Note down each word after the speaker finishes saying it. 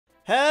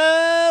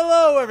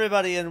Hello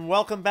everybody and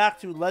welcome back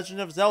to Legend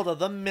of Zelda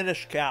the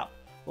Minish Cap.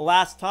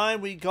 Last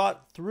time we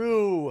got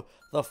through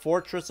the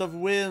Fortress of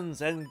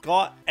Winds and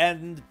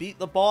beat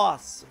the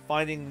boss,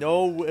 finding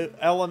no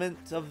element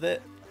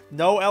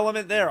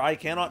there. I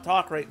cannot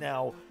talk right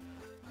now.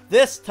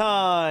 This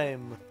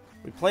time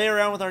we play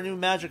around with our new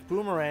magic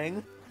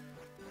boomerang.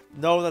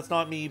 No, that's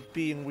not me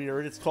being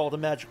weird. It's called a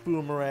magic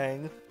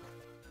boomerang.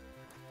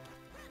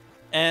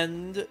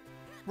 And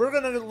we're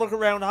going to look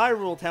around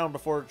Hyrule Town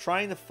before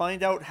trying to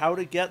find out how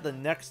to get the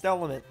next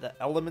element, the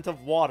element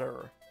of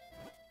water.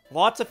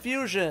 Lots of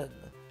fusion.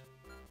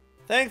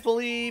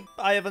 Thankfully,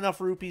 I have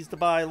enough rupees to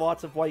buy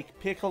lots of white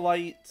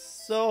Picolite,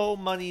 so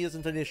money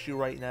isn't an issue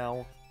right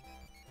now.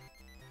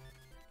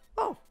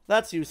 Oh,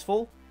 that's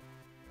useful.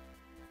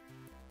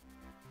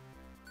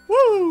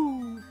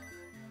 Woo!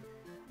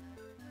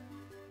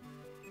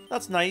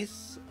 That's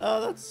nice.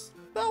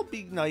 That'll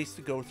be nice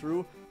to go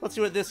through. Let's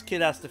see what this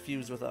kid has to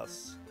fuse with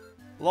us.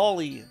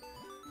 Lolly.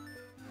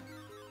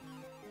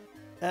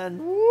 And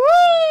woo!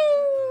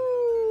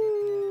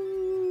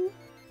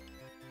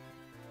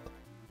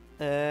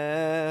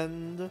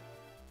 And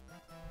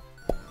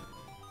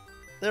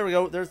there we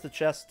go. There's the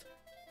chest.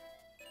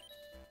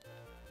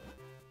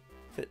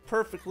 Fit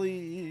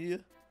perfectly.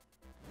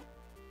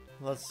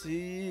 Let's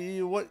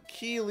see what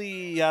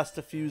Keely has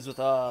to fuse with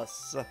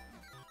us.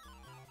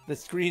 The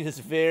screen is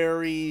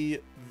very,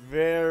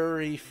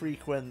 very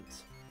frequent.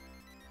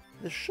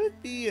 This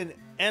should be an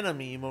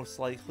enemy, most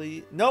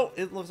likely. No,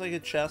 it looks like a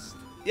chest.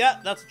 Yeah,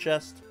 that's a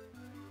chest.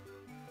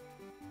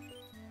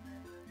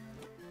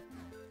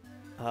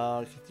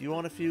 Do you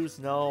want to fuse?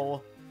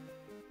 No.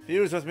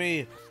 Fuse with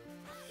me.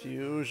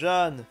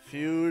 Fusion.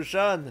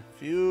 Fusion.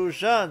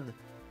 Fusion.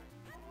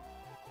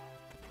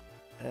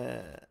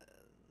 And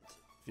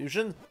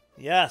fusion?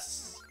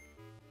 Yes.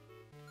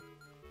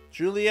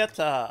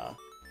 Julieta.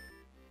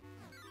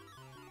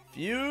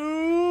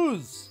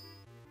 Fuse.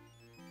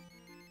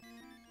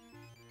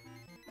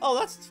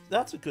 Oh,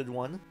 that's a good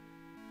one.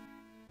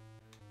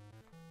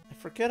 I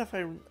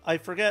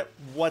forget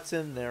what's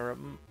in there.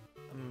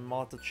 I'll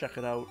have to check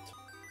it out.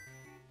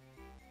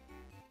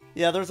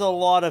 Yeah, there's a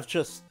lot of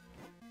just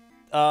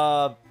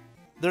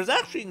there's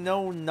actually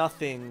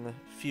nothing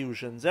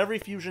fusions. Every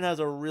fusion has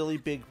a really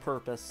big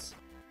purpose.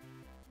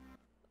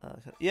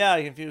 Yeah,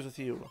 I can fuse with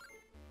you.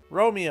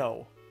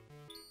 Romeo.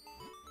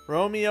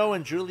 Romeo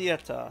and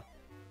Julieta.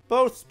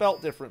 Both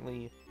spelt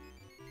differently.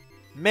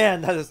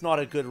 Man, that is not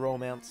a good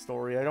romance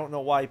story. I don't know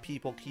why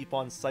people keep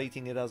on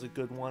citing it as a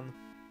good one.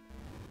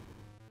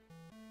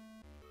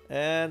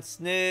 And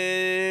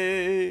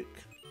Snake.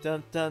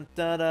 Dun dun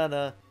dun dun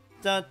dun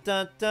dun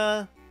dun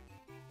dun.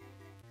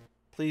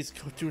 Please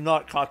do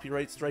not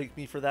copyright strike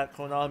me for that,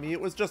 Konami. It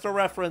was just a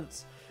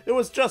reference. It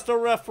was just a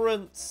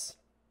reference.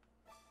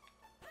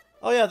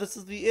 Oh yeah, this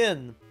is the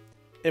inn.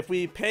 If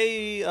we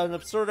pay an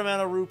absurd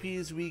amount of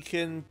rupees, we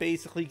can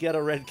basically get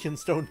a red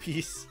kinstone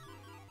piece.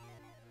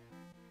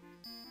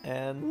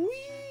 And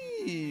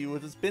whee!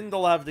 What does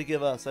Bindle have to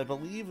give us? I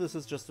believe this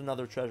is just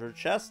another treasure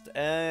chest.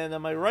 And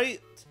am I right?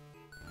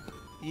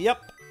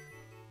 Yep.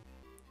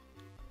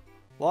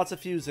 Lots of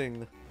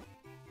fusing.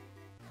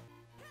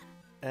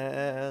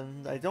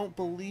 And I don't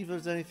believe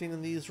there's anything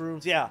in these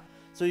rooms. Yeah.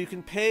 So you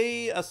can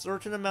pay a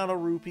certain amount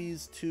of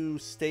rupees to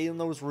stay in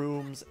those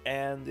rooms.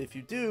 And if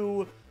you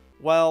do,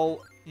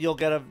 well, you'll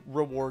get a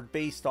reward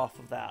based off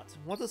of that.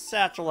 What does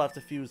Satchel have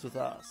to fuse with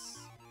us?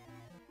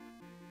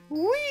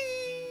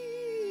 Whee!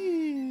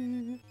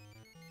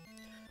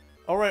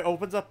 Alright,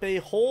 opens up a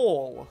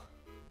hole.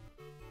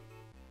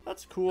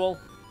 That's cool.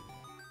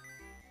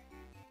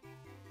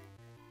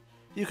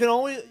 You can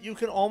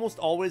almost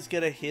always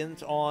get a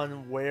hint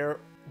on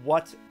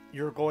what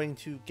you're going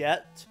to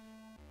get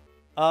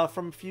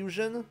from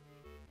fusion.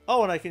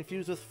 Oh, and I can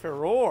fuse with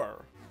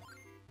Furore.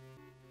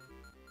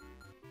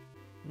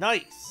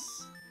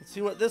 Nice. Let's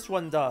see what this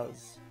one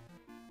does.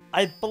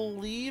 I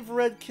believe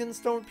red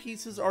kinstone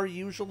pieces are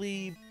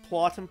usually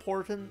plot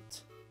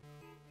important.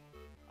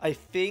 I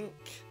think.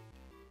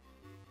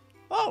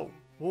 Oh,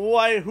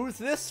 why, who's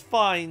this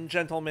fine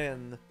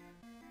gentleman?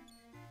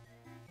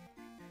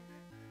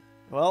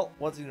 Well,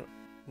 what's he doing?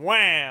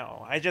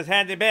 Wow, I just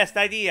had the best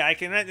idea. I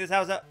can rent this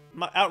house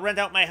rent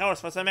out my house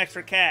for some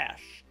extra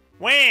cash.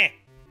 Wah!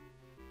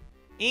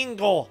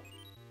 Ingle.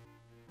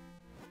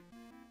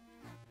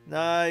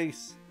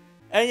 Nice.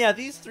 And yeah,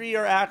 these three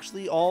are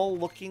actually all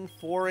looking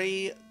for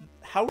a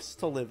house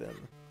to live in.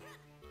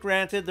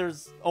 Granted,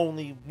 there's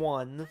only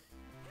one.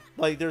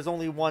 Like, there's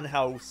only one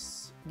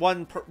house.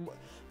 Blah,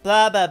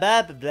 blah, blah,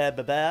 blah, blah,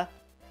 blah, blah.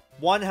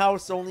 One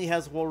house only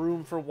has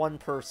room for one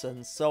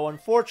person. So,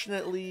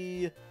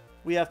 unfortunately,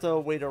 we have to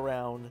wait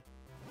around.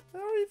 I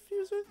already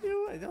fused with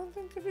you? I don't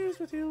think I fused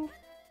with you.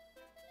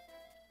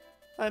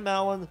 Hi,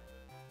 Malin.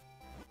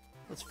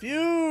 Let's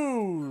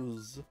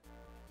fuse!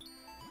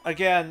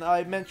 Again,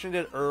 I mentioned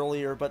it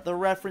earlier, but the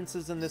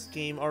references in this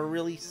game are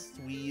really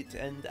sweet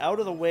and out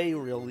of the way,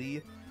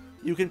 really.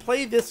 You can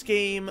play this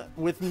game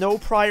with no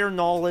prior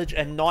knowledge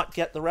and not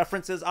get the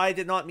references. I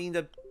did not mean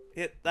to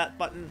hit that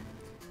button.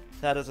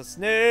 That is a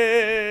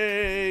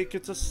snake! snake!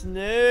 It's a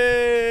snake!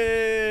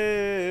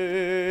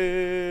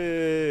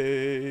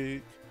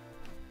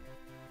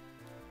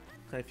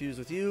 Can I fuse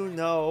with you?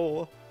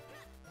 No.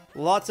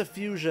 Lots of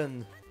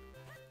fusion.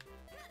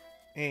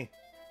 Eh.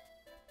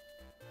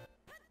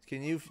 Do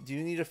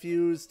you need a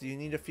fuse? Do you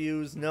need a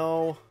fuse?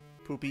 No.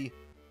 Poopy.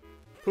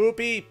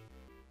 Poopy!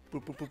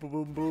 Boop, boop, boop, boop,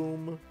 boom,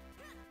 boom.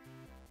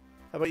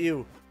 How about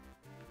you?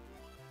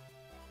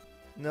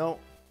 No.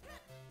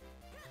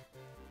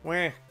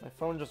 Where? My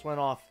phone just went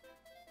off.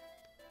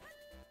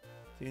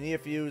 Do you need a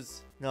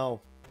fuse?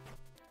 No.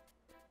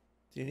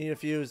 Do you need a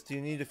fuse? Do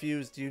you need a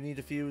fuse? Do you need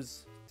a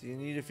fuse? Do you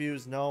need a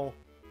fuse? No.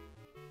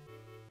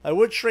 I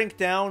would shrink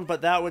down,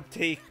 but that would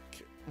take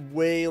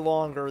way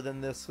longer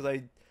than this,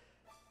 because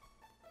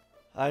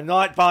I'm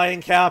not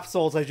buying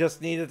capsules. I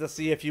just needed to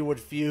see if you would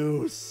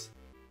fuse.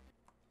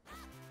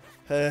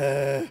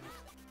 Oh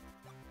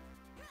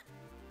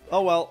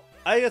well,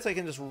 I guess I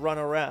can just run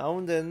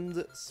around,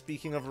 and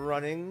speaking of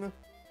running...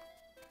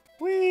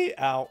 Whee!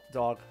 Ow,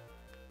 dog.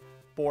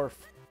 Borf.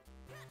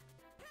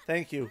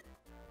 Thank you.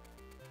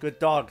 Good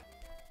dog.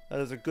 That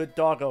is a good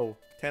doggo.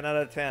 10 out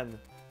of 10.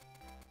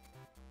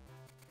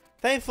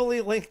 Thankfully,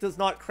 Link does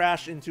not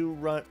crash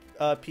into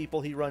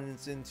people he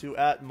runs into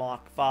at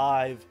Mach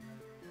 5.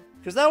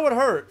 Because that would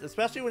hurt,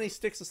 especially when he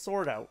sticks a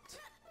sword out.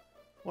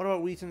 What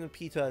about Wheaton and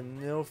Pita?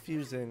 No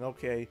fusing.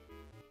 Okay.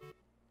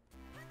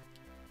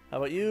 How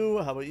about you?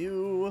 How about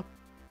you?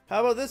 How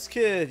about this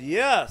kid?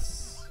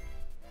 Yes!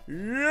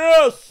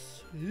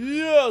 Yes!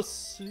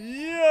 Yes!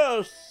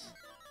 Yes!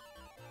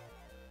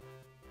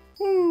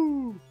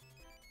 Woo!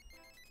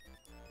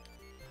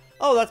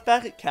 Oh, that's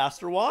back at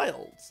Castor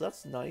Wilds.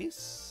 That's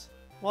nice.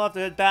 We'll have to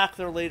head back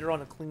there later on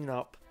to clean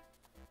up.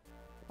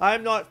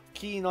 I'm not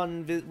keen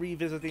on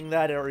revisiting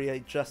that area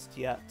just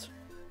yet.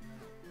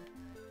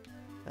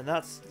 And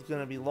that's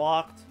gonna be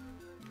locked.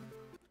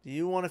 Do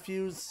you want to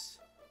fuse?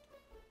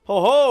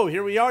 Ho ho!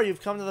 Here we are!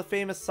 You've come to the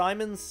famous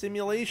Simon's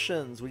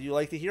Simulations. Would you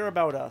like to hear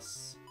about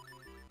us?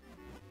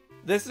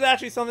 This is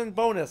actually something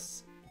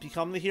bonus.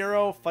 Become the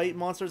hero, fight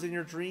monsters in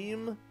your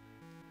dream.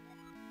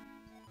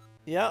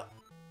 Yep.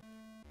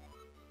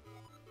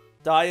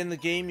 Die in the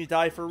game, you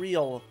die for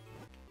real.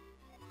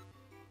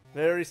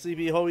 Very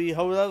sleepy ho-y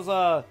ho. That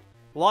was,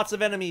 lots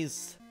of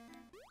enemies.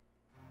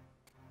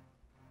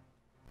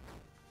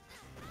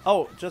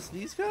 Oh, just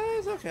these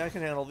guys? Okay, I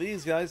can handle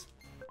these guys.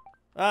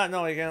 Ah,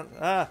 no, I can't.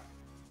 Ah.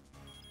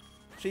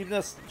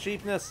 Cheapness,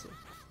 cheapness,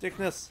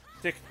 dickness,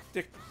 dick,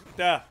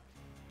 da.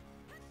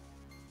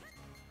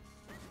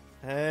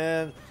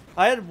 And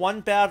I had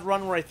one bad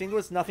run where I think it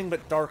was nothing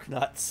but dark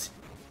nuts.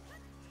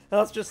 And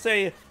let's just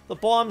say, the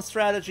bomb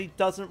strategy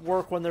doesn't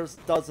work when there's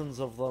dozens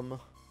of them.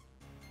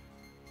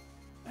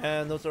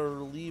 And those are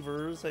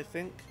levers, I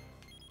think.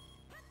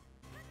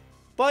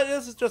 But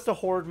this is just a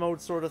horde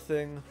mode sort of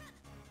thing.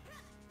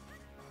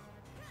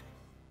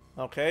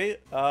 Okay,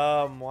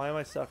 why am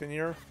I stuck in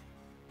here?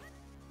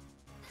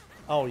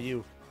 Oh,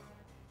 you.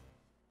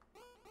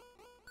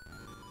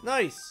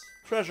 Nice!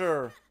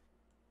 Treasure!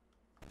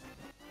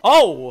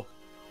 Oh!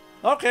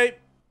 Okay.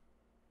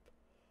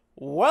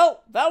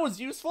 Well, that was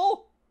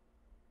useful!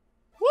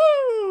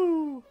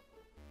 Woo!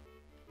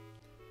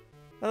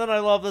 And then I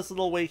love this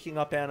little waking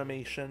up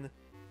animation.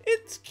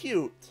 It's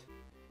cute.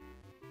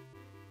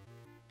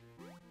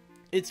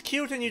 It's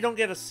cute and you don't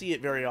get to see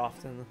it very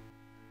often.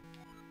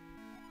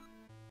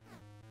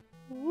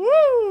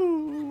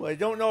 Woo! I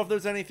don't know if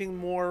there's anything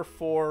more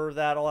for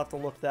that. I'll have to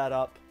look that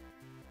up.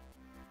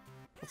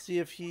 Let's see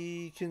if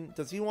he can...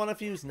 Does he want to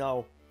fuse?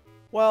 No.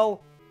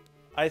 Well,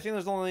 I think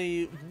there's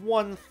only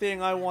one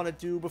thing I want to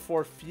do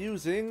before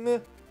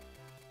fusing.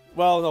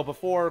 Well, no,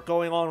 before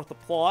going on with the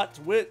plot,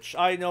 which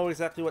I know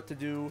exactly what to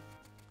do.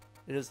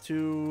 It is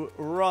to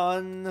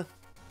run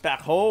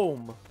back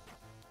home.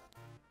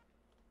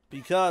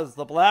 Because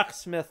the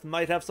blacksmith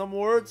might have some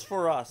words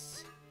for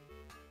us.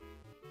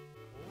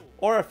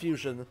 Or a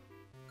fusion.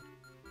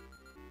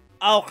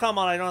 Oh, come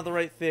on, I don't have the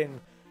right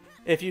thing.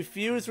 If you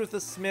fuse with the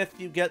smith,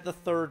 you get the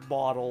third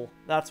bottle.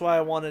 That's why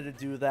I wanted to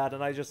do that,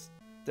 and I just...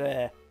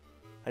 I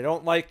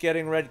don't like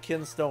getting red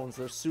kinstones.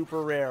 They're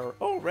super rare.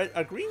 Oh,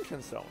 a green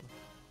kinstone.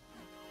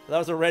 If that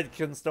was a red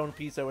kinstone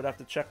piece, I would have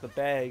to check the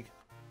bag.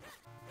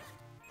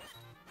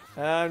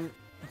 And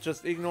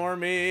just ignore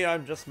me,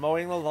 I'm just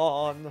mowing the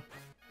lawn.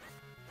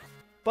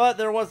 But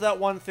there was that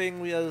one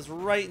thing that is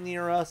right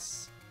near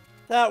us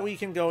that we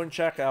can go and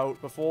check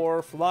out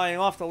before flying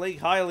off to Lake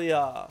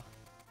Hylia.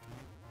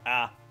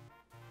 Ah.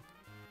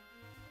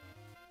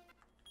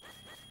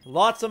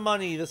 Lots of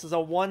money. This is a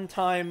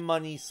one-time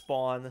money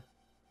spawn.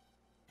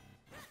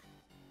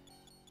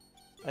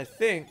 I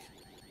think.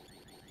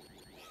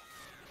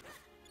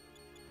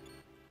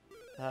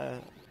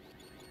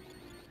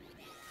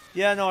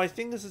 Yeah, no, I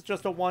think this is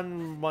just a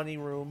one money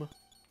room.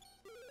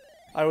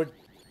 I would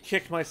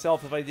kick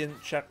myself if I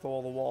didn't check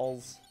all the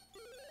walls.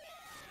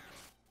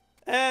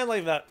 And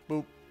like that.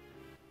 Boop.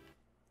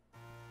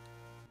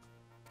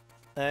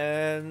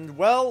 And,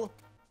 well,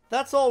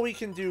 that's all we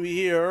can do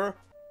here.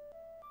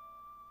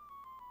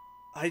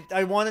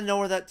 I want to know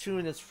where that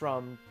tune is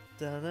from.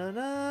 Da -na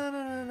 -na -na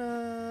 -na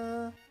 -na.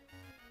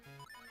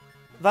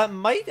 That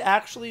might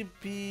actually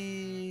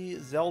be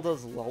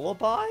Zelda's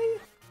Lullaby,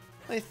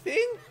 I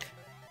think?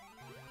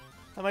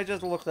 I might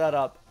just look that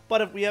up.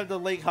 But if we have the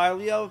Lake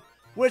Hylia,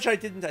 which I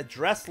didn't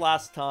address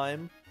last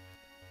time,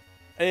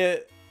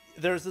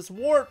 there's this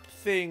warp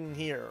thing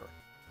here.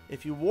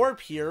 If you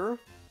warp here,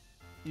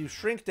 you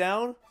shrink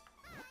down.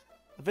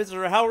 A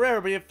visitor, how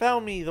rare, but you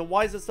found me, the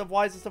wisest of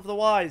the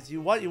wise.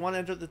 You what? You want to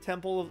enter the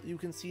temple you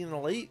can see in the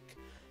lake?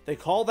 They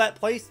call that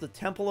place the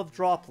Temple of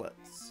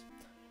Droplets.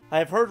 I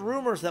have heard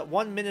rumors that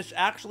one Minish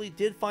actually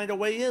did find a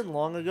way in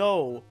long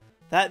ago.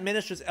 That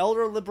Minish is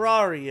Elder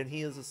Librari, and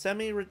he is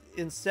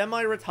in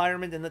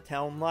semi-retirement in the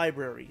town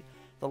library.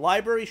 The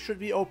library should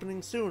be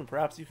opening soon.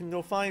 Perhaps you can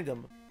go find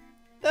him.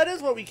 That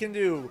is what we can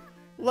do.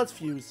 Let's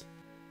fuse.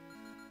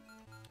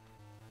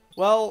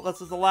 Well,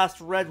 this is the last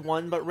red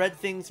one, but red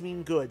things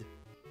mean good.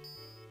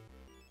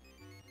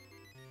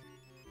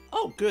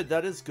 Oh, good.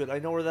 That is good. I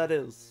know where that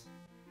is.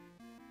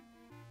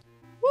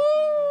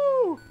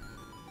 Woo!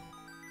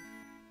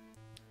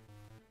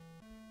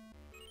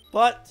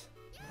 But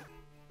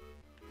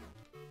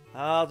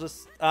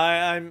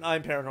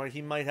I'm paranoid.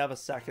 He might have a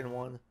second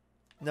one.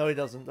 No, he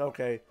doesn't.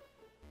 Okay.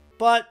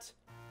 But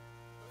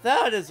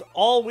that is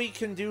all we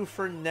can do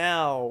for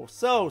now.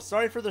 So,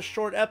 sorry for the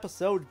short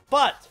episode,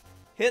 but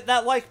hit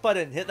that like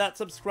button, hit that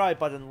subscribe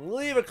button,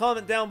 leave a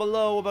comment down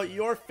below about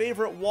your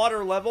favorite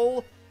water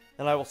level,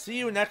 and I will see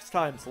you next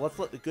time. So let's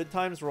let the good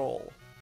times roll.